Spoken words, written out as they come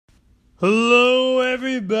Hello,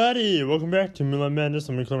 everybody! Welcome back to Moonlight Madness.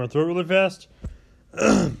 I'm going to clear my throat really fast.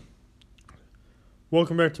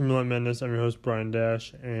 Welcome back to Moonlight Madness. I'm your host, Brian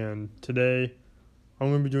Dash, and today I'm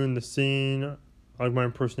going to be doing the scene, like my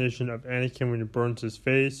impersonation of Anakin when he burns his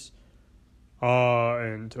face,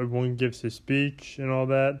 and everyone gives his speech and all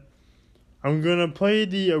that. I'm going to play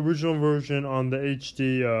the original version on the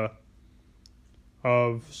HD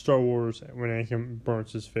of Star Wars when Anakin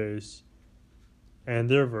burns his face, and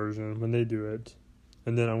their version when they do it,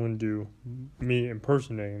 and then I'm going to do me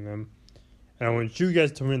impersonating them, and I want you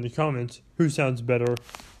guys to tell me in the comments who sounds better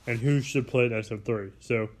and who should play it as of 3.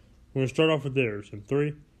 So we're going to start off with theirs in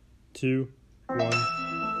 3, 2, 1.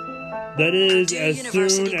 That is as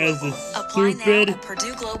soon as the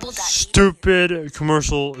stupid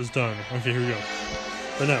commercial is done. Okay, here we go.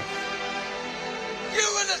 But now, you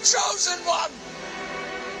were the chosen one.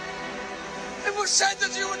 It was said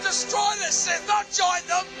that you would destroy the Sith, not join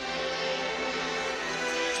them.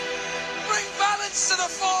 Bring balance to the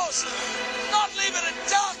Force, not leave it in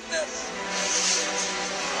darkness.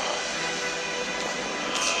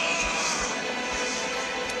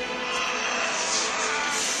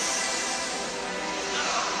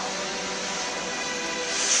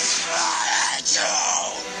 I hate you.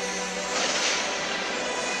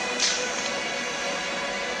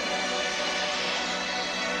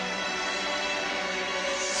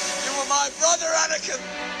 My brother Anakin,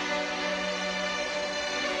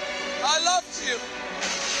 I loved you.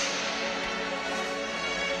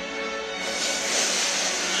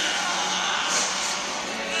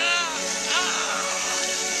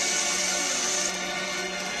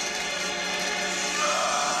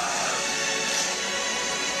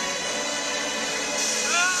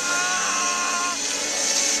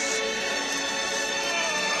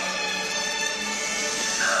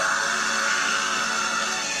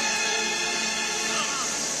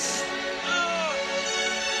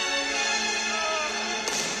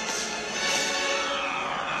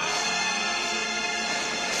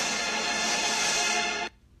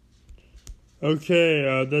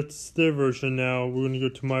 okay, that's their version. Now we're going to go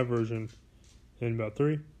to my version in about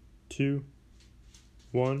 3, 2,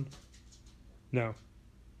 1. Now,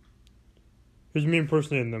 here's me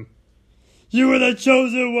impersonating them. You were the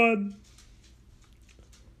chosen one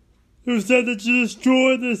who said that you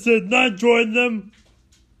destroyed the Sith, not join them.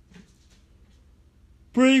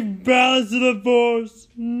 Bring balance to the Force,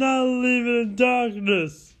 not leave it in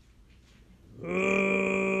darkness.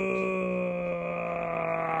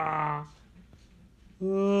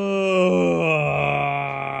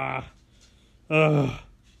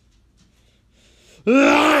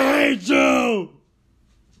 I hate you!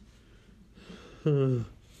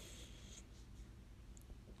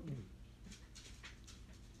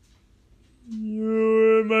 You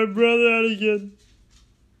were my brother Anakin.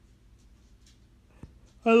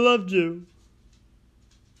 I loved you.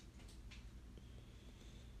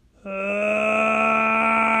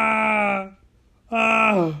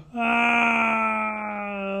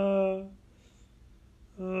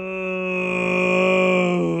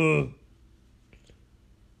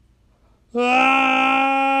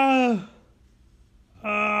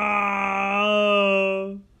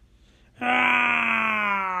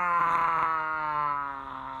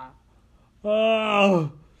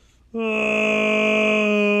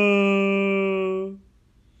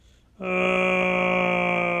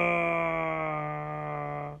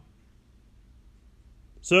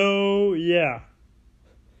 So, yeah,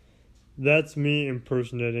 that's me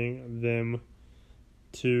impersonating them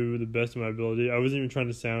to the best of my ability. I wasn't even trying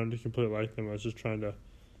to sound completely like them. I was just trying to,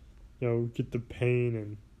 get the pain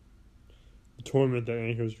and the torment that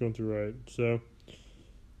Anakin was going through right. So,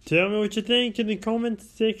 tell me what you think in the comment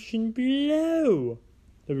section below.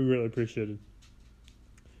 That'd be greatly appreciated.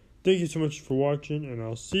 Thank you so much for watching, and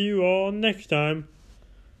I'll see you all next time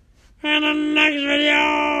in the next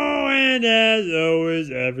video. And as always,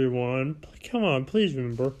 everyone, come on, please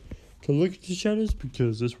remember to look at the shadows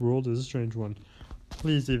because this world is a strange one.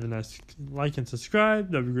 Please leave a nice like and subscribe.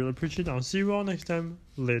 That'd be greatly appreciated. I'll see you all next time.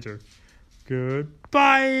 Later. Goodbye.